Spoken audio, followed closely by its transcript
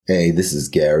Hey, this is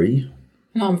Gary.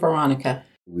 And I'm Veronica.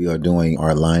 We are doing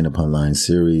our line upon line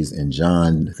series in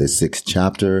John, the 6th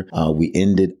chapter. We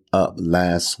ended up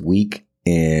last week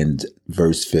in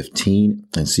verse 15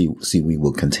 and see we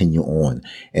will continue on.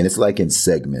 And it's like in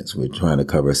segments. We're trying to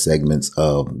cover segments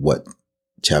of what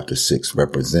chapter 6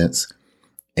 represents.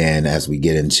 And as we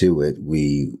get into it,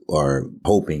 we are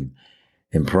hoping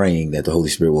and praying that the Holy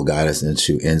Spirit will guide us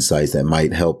into insights that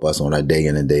might help us on our day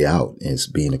in and day out as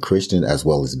being a Christian as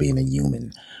well as being a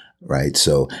human. Right.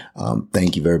 So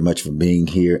thank you very much for being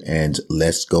here. And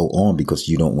let's go on, because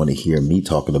you don't want to hear me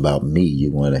talking about me.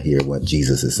 You want to hear what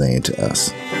Jesus is saying to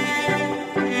us.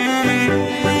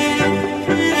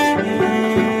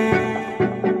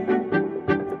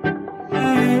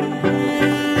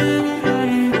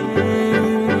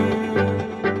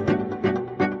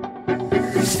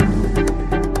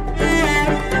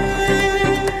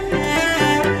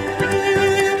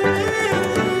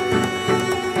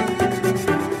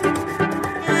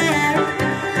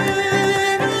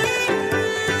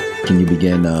 Can you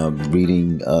begin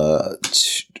reading?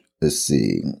 Let's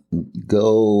see.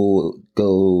 Go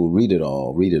read it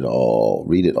all,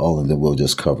 and then we'll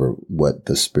just cover what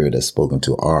the Spirit has spoken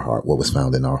to our heart, what was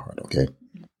found in our heart, okay?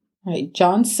 All right,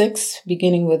 John 6,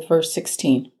 beginning with verse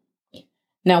 16.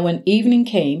 Now when evening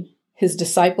came, his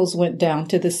disciples went down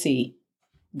to the sea,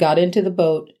 got into the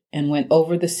boat, and went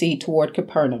over the sea toward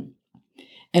Capernaum.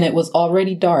 And it was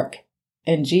already dark,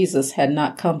 and Jesus had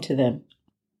not come to them.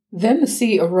 Then the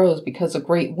sea arose because a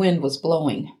great wind was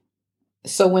blowing.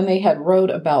 So when they had rowed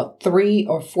about 3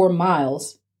 or 4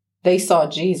 miles, they saw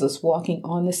Jesus walking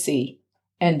on the sea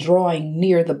and drawing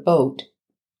near the boat,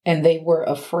 and they were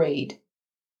afraid.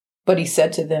 But he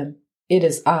said to them, "It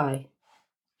is I.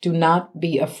 Do not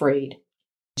be afraid."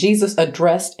 Jesus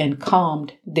addressed and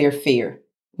calmed their fear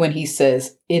when he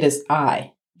says, "It is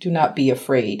I. Do not be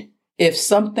afraid." If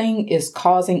something is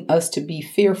causing us to be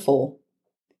fearful,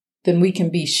 then we can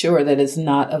be sure that it's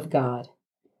not of God.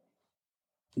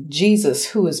 Jesus,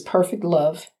 who is perfect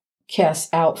love, casts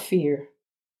out fear.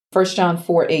 1 John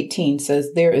 4:18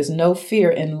 says, "There is no fear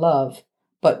in love,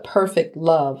 but perfect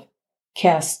love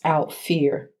casts out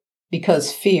fear,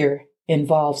 because fear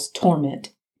involves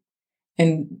torment."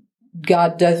 And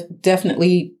God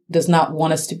definitely does not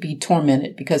want us to be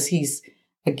tormented, because He's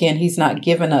not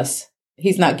given us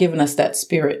that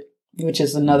spirit, which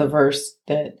is another verse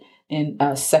that in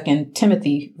 2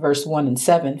 Timothy verse 1 and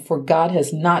 7, "For God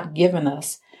has not given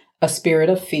us a spirit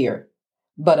of fear,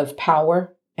 but of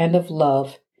power and of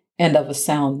love and of a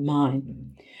sound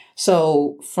mind."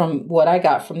 So from what I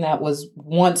got from that was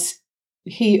once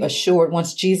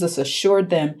Jesus assured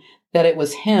them that it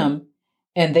was Him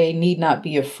and they need not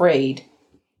be afraid,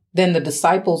 then the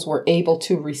disciples were able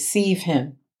to receive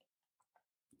Him.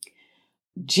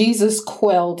 Jesus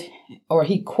quells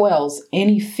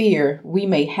any fear we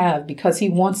may have, because He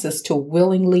wants us to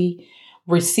willingly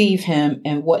receive Him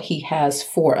and what He has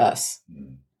for us.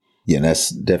 Yeah, that's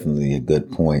definitely a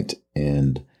good point.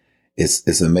 And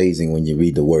it's amazing when you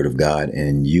read the Word of God,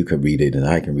 and you can read it and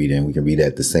I can read it and we can read it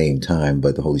at the same time,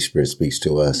 but the Holy Spirit speaks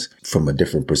to us from a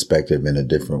different perspective in a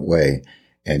different way.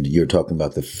 And you're talking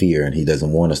about the fear, and He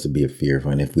doesn't want us to be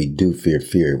fearful. And if we do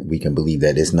fear, we can believe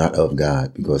that it's not of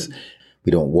God, because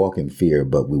we don't walk in fear,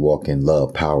 but we walk in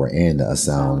love, power, and a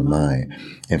sound mind.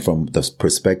 And from the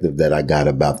perspective that I got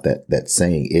about that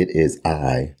saying, "It is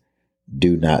I,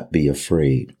 do not be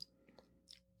afraid."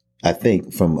 I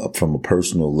think from a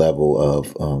personal level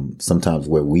of sometimes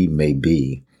where we may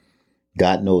be,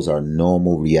 God knows our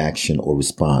normal reaction or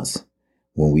response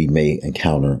when we may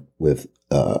encounter with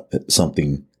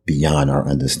something beyond our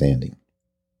understanding.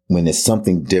 When it's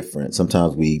something different,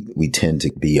 sometimes we tend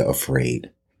to be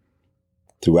afraid.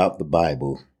 Throughout the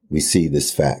Bible, we see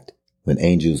this fact. When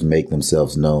angels make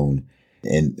themselves known,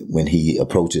 and when He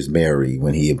approaches Mary,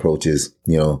 when He approaches,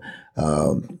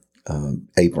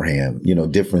 Abraham,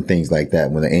 different things like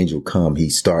that. When the angel come, He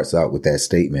starts out with that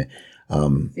statement,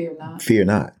 Fear not. Fear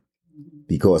not.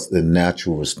 Because the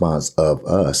natural response of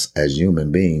us as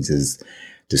human beings is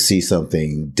to see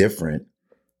something different,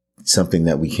 something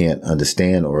that we can't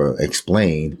understand or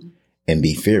explain, and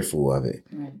be fearful of it.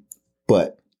 Right.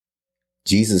 But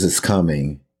Jesus is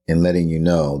coming and letting you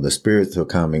know, the spirits are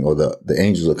coming, or the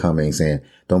angels are coming, saying,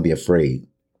 "Don't be afraid.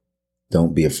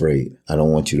 Don't be afraid. I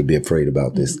don't want you to be afraid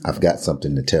about this. I've got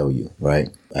something to tell you,"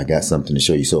 right? I got something to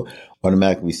show you. So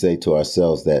automatically we say to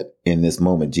ourselves that in this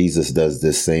moment, Jesus does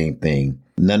this same thing.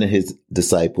 None of His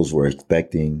disciples were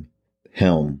expecting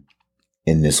Him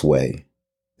in this way.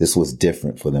 This was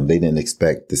different for them. They didn't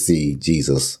expect to see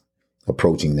Jesus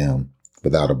approaching them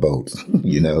without a boat,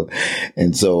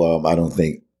 And so I don't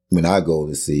think when I go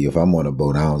to sea, if I'm on a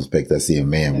boat, I don't expect to see a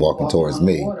man walking towards on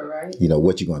the me. water, right? You know,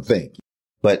 what you going to think?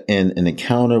 But an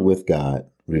encounter with God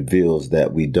reveals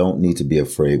that we don't need to be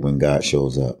afraid when God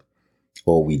shows up,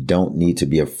 or we don't need to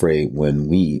be afraid when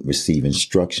we receive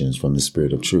instructions from the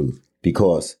Spirit of truth,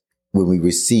 because when we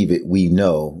receive it, we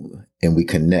know and we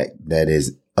connect that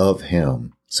is of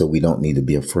him. So we don't need to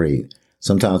be afraid.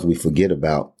 Sometimes we forget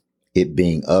about it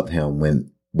being of him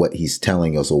when what he's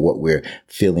telling us or what we're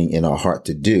feeling in our heart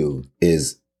to do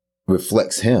is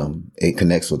reflects him. It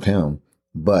connects with him,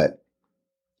 but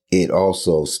it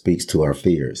also speaks to our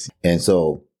fears. And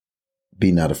so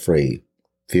be not afraid.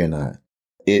 Fear not.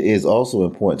 It is also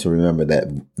important to remember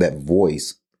that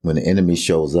voice when the enemy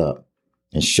shows up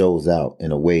and shows out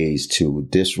in a ways to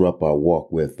disrupt our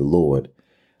walk with the Lord.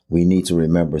 We need to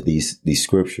remember these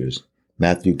scriptures.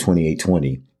 Matthew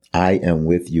 28:20. I am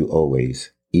with you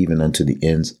always, even unto the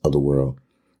ends of the world.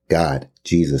 God,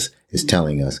 Jesus, is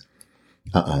telling us,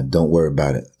 don't worry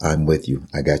about it. I'm with you.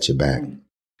 I got your back.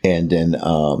 And then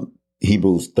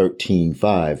Hebrews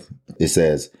 13:5, it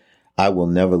says, I will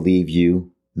never leave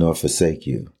you nor forsake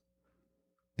you.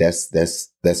 That's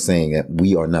saying that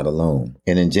we are not alone.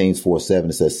 And in James 4:7,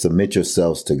 it says, submit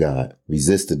yourselves to God,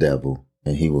 resist the devil,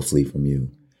 and he will flee from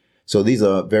you. So these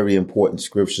are very important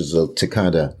scriptures to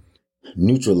kind of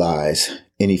neutralize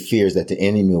any fears that the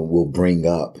enemy will bring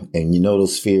up. And you know,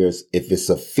 those fears, if it's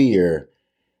a fear,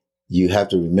 you have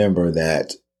to remember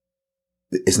that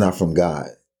it's not from God.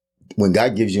 When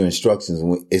God gives you instructions,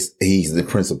 he's the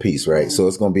Prince of Peace, right? So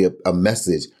it's going to be a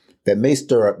message that may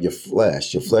stir up your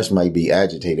flesh. Your flesh might be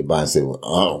agitated by and say, well,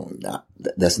 oh,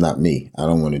 that's not me. I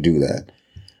don't want to do that.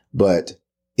 But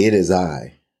it is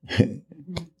I.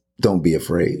 Don't be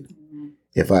afraid.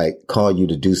 If I call you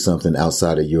to do something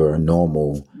outside of your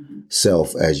normal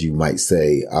self, as you might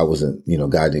say, I wasn't,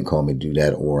 God didn't call me to do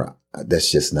that, or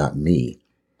that's just not me.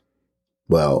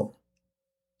 Well,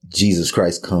 Jesus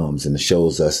Christ comes and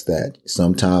shows us that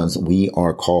sometimes we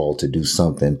are called to do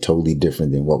something totally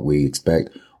different than what we expect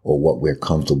or what we're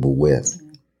comfortable with.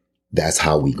 That's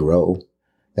how we grow.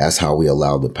 That's how we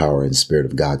allow the power and spirit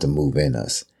of God to move in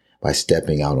us, by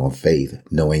stepping out on faith,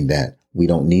 knowing that we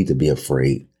don't need to be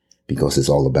afraid because it's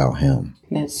all about him.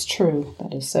 That's true.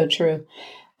 That is so true.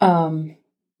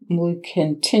 We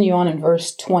continue on in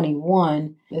verse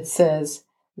 21. It says,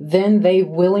 then they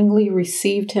willingly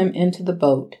received him into the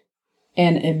boat,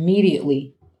 and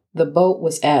immediately the boat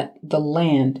was at the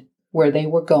land where they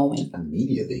were going.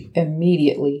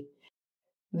 Immediately.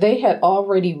 They had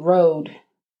already rowed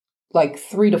like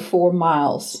 3 to 4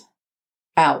 miles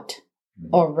out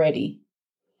already.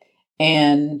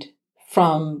 And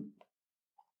from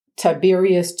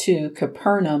Tiberias to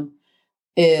Capernaum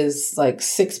is like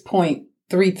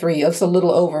 6.33. It's a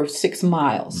little over 6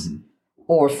 miles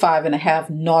or 5.5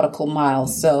 nautical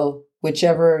miles. So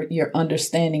whichever your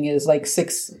understanding is, like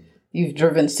you've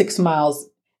driven 6 miles.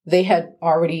 They had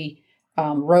already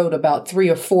rowed about 3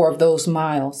 or 4 of those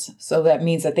miles. So that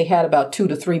means that they had about 2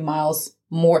 to 3 miles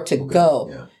more to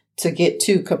go to get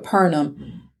to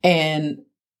Capernaum. And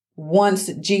once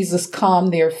Jesus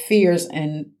calmed their fears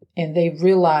and they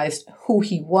realized who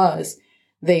he was,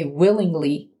 they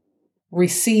willingly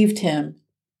received him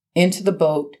into the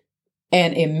boat,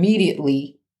 and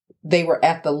immediately they were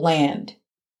at the land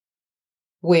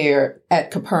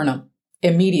at Capernaum.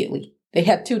 Immediately. They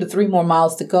had 2 to 3 more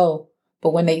miles to go,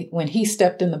 but when he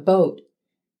stepped in the boat,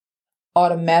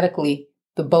 automatically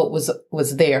the boat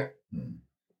was there.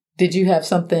 Did you have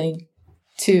something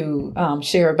to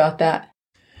share about that?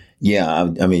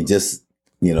 Yeah, I mean, just,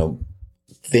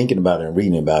 thinking about it and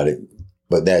reading about it.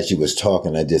 But as you was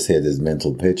talking, I just had this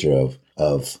mental picture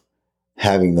of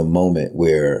having the moment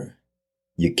where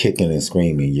you're kicking and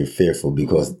screaming, you're fearful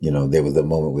because, there was a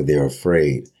moment where they're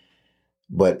afraid.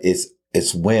 But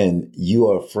it's when you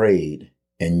are afraid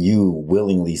and you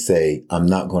willingly say, I'm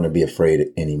not going to be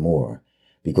afraid anymore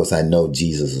because I know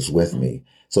Jesus is with me.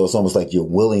 So it's almost like you're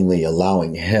willingly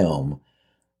allowing him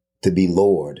to be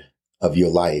Lord of your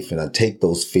life, and take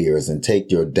those fears and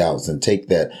take your doubts and take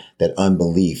that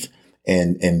unbelief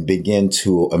and begin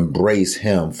to embrace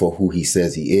him for who he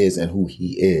says he is and who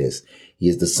he is. He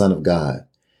is the Son of God,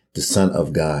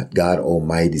 God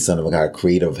Almighty, Son of God,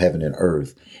 creator of heaven and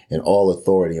earth, and all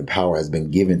authority and power has been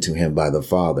given to him by the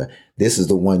Father. This is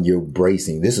the one you're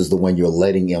embracing. This is the one you're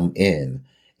letting him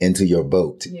into your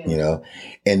boat,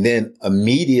 and then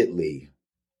immediately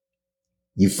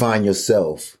you find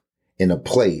yourself in a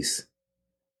place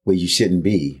where you shouldn't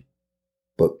be,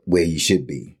 but where you should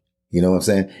be. You know what I'm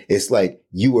saying? It's like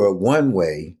you were one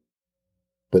way,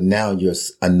 but now you're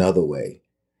another way.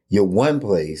 You're one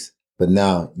place, but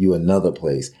now you're another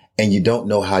place. and you don't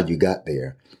know how you got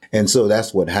there. And so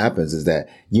that's what happens, is that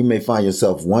you may find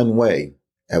yourself one way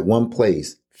at one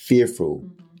place, fearful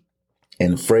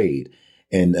and afraid,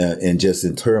 and just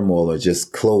in turmoil, or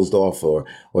just closed off, or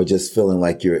just feeling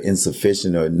like you're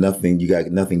insufficient, or nothing, you got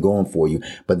nothing going for you.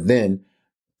 But then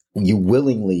you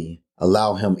willingly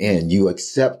allow him in. You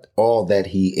accept all that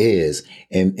he is,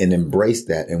 and embrace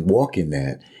that and walk in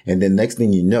that. And then next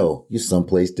thing you know, you're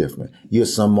someplace different. You're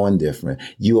someone different.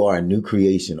 You are a new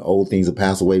creation. Old things have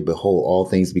passed away. Behold, all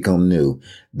things become new.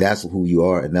 That's who you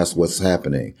are. And that's what's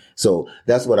happening. So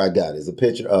that's what I got, is a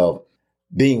picture of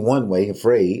being one way,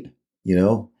 afraid,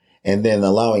 and then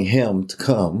allowing him to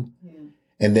come. Yeah.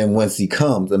 And then once he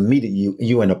comes, immediately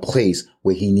you're in a place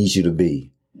where he needs you to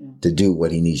be, to do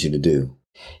what he needs you to do.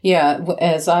 Yeah.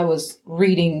 As I was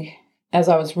reading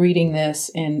this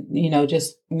and,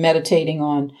 just meditating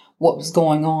on what was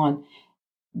going on,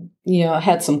 I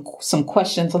had some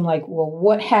questions. I'm like, well,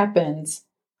 what happens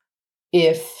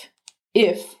if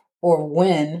or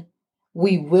when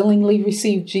we willingly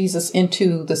receive Jesus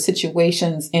into the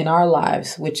situations in our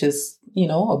lives, which is,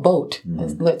 a boat.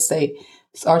 Mm-hmm. Let's say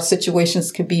our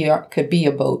situations could be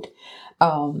a boat,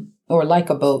 or like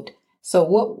a boat. So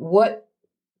what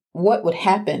would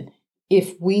happen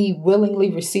if we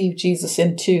willingly receive Jesus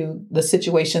into the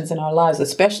situations in our lives,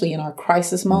 especially in our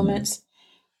crisis moments?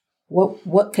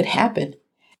 What could happen?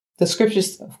 The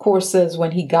scriptures, of course, says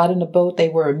when he got in the boat, they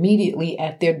were immediately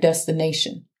at their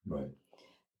destination. Right.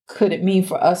 Could it mean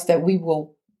for us that we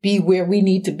will be where we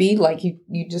need to be, like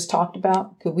you just talked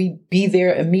about? Could we be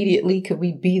there immediately? Could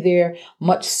we be there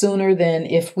much sooner than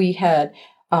if we had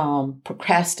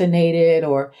procrastinated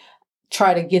or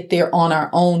try to get there on our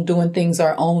own, doing things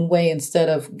our own way instead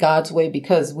of God's way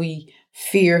because we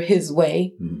fear his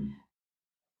way?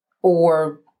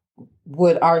 Or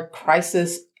would our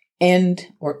crisis end,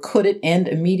 or could it end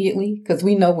immediately? Because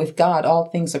we know with God, all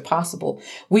things are possible.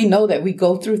 We know that we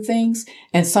go through things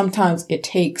and sometimes it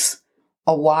takes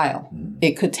a while.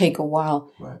 It could take a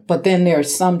while. Right. But then there are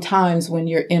some times when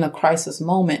you're in a crisis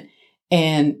moment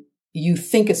and you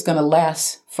think it's going to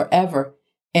last forever.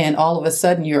 And all of a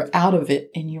sudden you're out of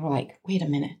it and you're like, wait a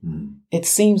minute. It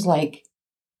seems like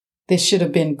this should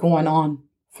have been going on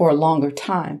for a longer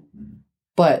time.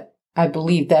 But I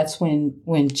believe that's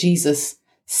when Jesus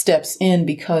steps in,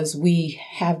 because we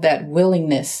have that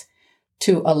willingness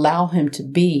to allow him to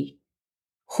be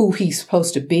who he's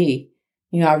supposed to be.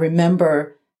 I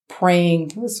remember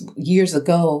praying, it was years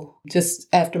ago, just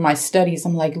after my studies.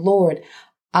 I'm like, Lord,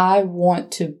 I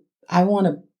want to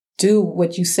do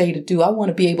what you say to do. I want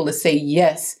to be able to say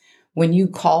yes. When you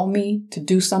call me to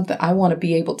do something, I want to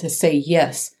be able to say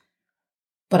yes,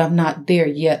 but I'm not there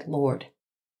yet, Lord.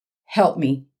 Help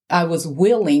me. I was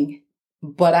willing,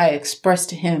 but I expressed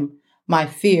to him my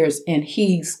fears and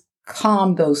he's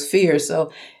calmed those fears.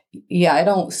 So yeah, I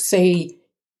don't say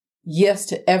yes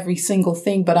to every single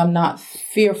thing, but I'm not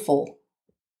fearful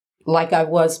like I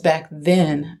was back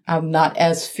then. I'm not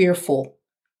as fearful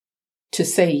to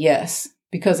say yes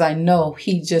because I know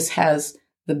he just has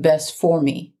the best for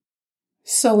me.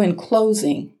 So in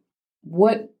closing,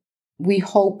 what we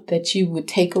hope that you would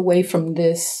take away from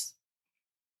this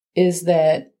is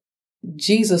that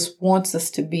Jesus wants us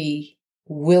to be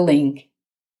willing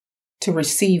to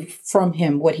receive from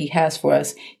him what he has for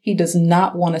us. He does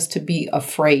not want us to be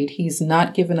afraid. He's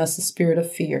not given us a spirit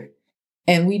of fear.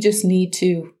 And we just need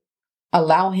to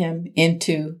allow him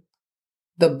into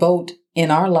the boat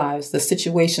in our lives, the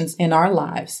situations in our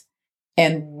lives,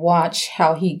 and watch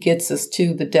how he gets us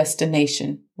to the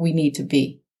destination we need to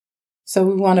be. So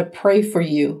we want to pray for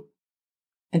you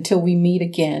until we meet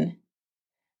again.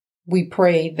 We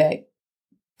pray that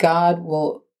God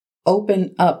will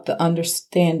open up the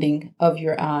understanding of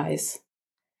your eyes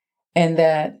and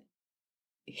that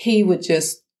he would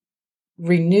just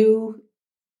renew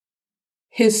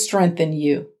his strength in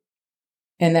you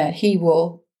and that he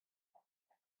will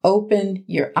open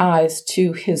your eyes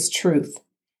to his truth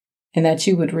and that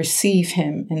you would receive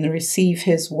him and receive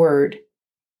his word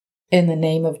in the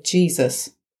name of Jesus.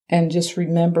 And just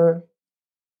remember,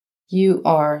 you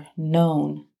are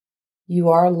known, you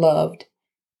are loved,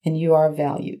 and you are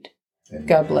valued. Amen.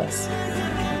 God bless.